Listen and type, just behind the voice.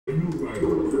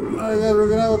Alright guys, we're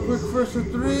gonna have a quick first of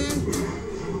 3.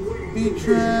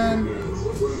 BTran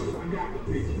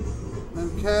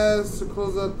and Kaz to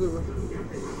close out the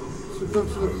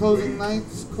closing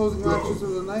matches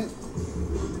of the night.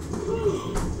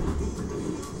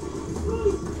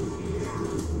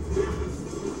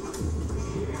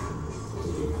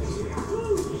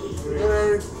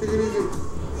 Alright, take it easy.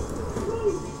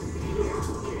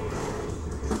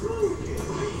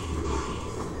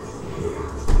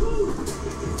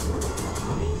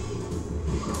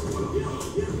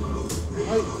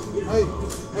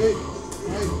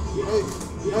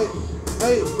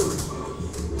 Hey.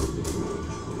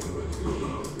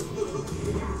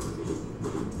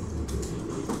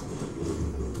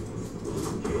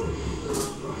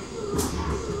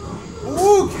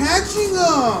 Ooh, catching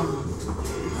him!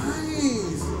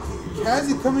 Nice!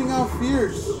 Kazzy coming out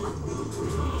fierce.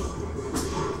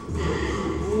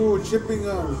 Ooh, chipping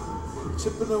him.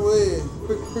 Chipping away.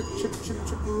 Quick,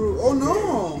 chipperoo. Oh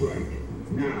no!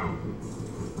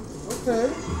 Okay.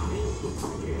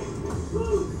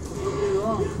 Completely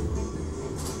wrong.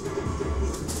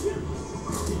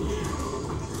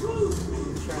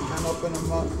 Trying to open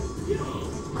him up.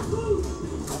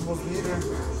 Almost need her.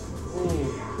 Ooh,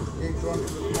 getting thrown to the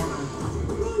corner.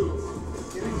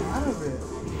 Getting out of it.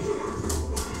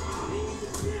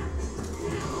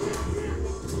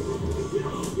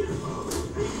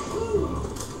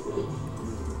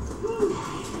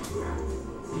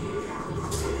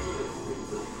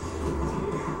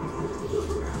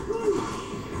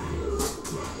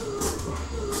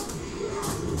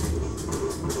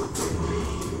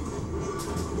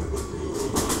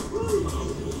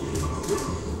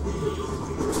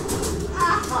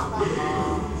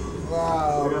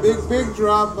 Wow, big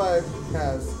drop by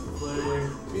Kaz.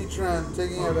 BTran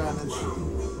taking advantage.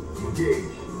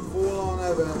 Full on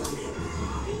advantage.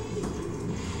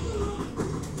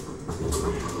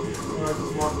 Alright,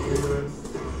 just walking into it.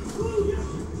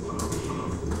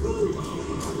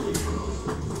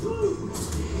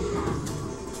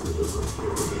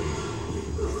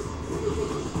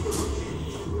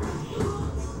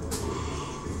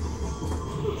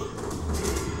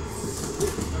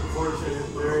 Unfortunate,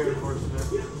 very unfortunate.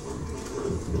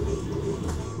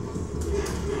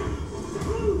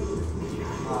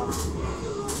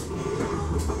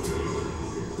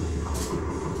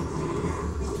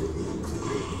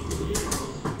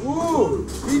 Ooh,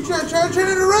 BTran trying to turn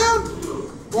it around.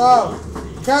 Wow,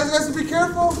 Kaz has to be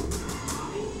careful.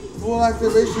 Full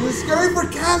activation. It's scary for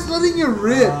Kaz letting it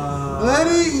rip.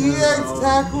 Letting EX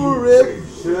tackle rip.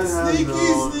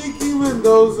 Sneaky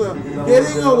Mendoza.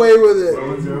 Getting away with it.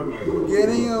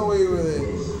 Getting away with it.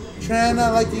 Tran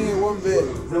not liking it one bit.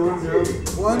 Is that 1-0?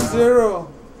 1-0.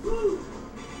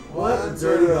 What?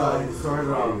 Dirty guy.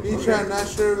 Started off. BTran not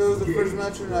sure if it was the first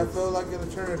match and I felt like an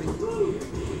eternity.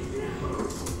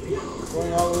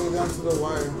 Going all the way down to the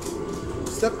wire.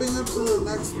 Stepping up to the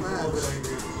next match.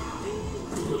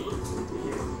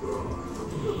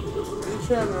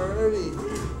 BTran already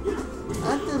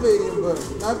activating, but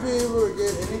not being able to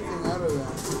get anything out of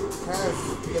that. Kaz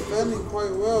defending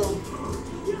quite well.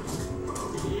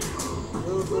 A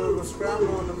little bit of a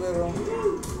scramble in the middle.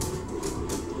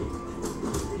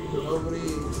 Nobody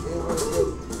able to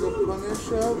get good punish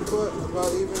out, but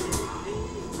about even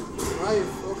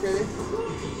life. Okay.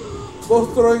 Both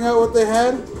throwing out what they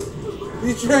had.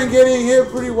 BTran getting hit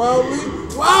pretty wildly.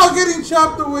 Wow, getting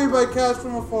chopped away by Kaz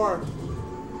from afar.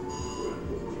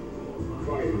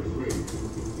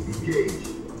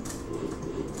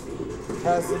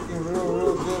 Kaz looking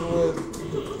real good with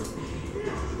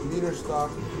meter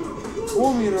stock.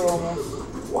 Full meter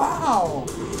almost. Wow!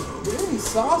 Really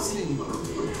saucy.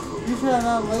 BTran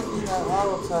not liking that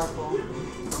auto tackle.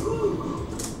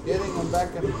 Getting him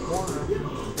back in the corner.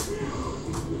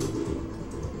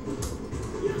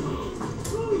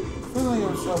 Feeling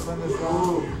himself in this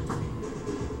round.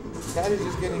 Kaz is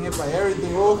just getting hit by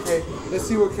everything. Okay, let's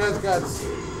see what Kaz got.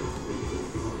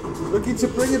 Looking to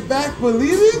bring it back, but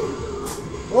leaving?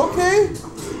 Okay.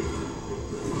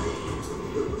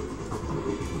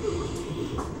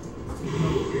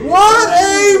 What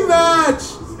a match!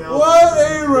 What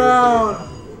a round!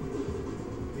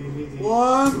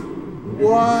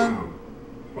 1-1.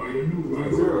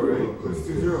 2-0, right? It's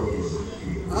 2-0.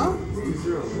 Huh? It's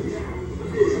 2-0.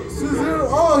 2-0.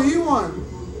 Oh, he won.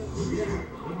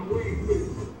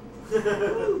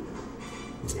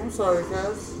 I'm sorry,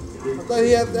 Kaz. I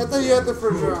thought he had the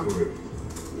first round.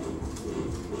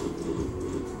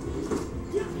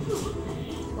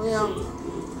 Oh yeah,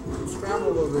 I'm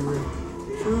scrambled over here.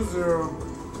 2-0.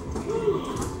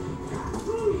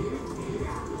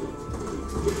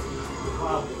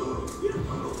 Wow.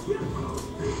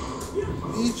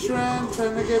 BTran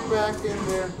trying to get back in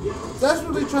there.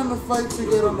 Desperately trying to fight to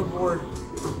get on the board.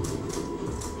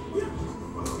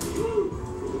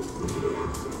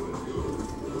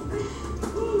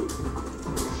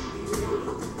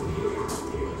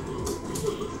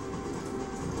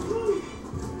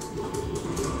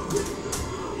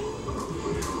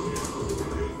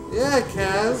 Yeah,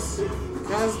 Kaz.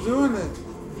 Kaz doing it.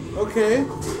 Okay.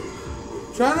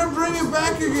 Trying to bring it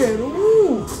back again.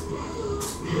 Ooh.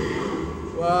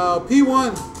 Wow.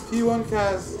 P1. P1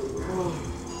 Kaz. Oh.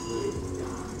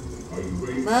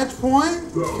 Match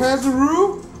point.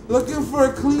 Kazaroo looking for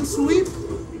a clean sweep.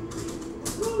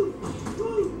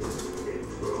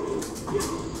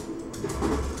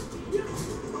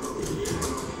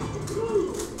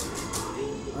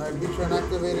 Alright, BTran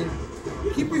activating.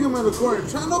 Keeping him in the corner.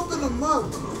 Trying to open him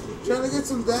up. Trying to get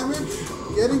some damage.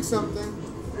 Getting something.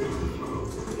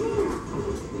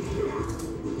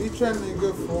 BTran in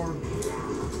good form.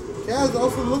 Kaz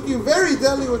also looking very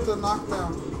deadly with the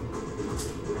knockdown.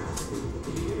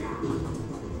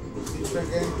 BTran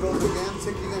getting thrown again,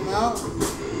 taking him out.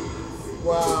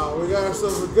 Wow, we got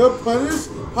ourselves a good punish.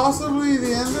 Possibly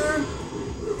the ender.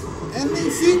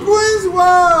 Ending sequence.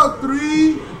 Wow,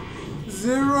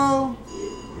 3-0.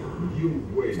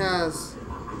 Kaz.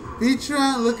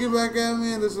 BTran looking back at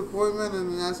me in disappointment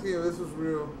and asking if this was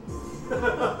real.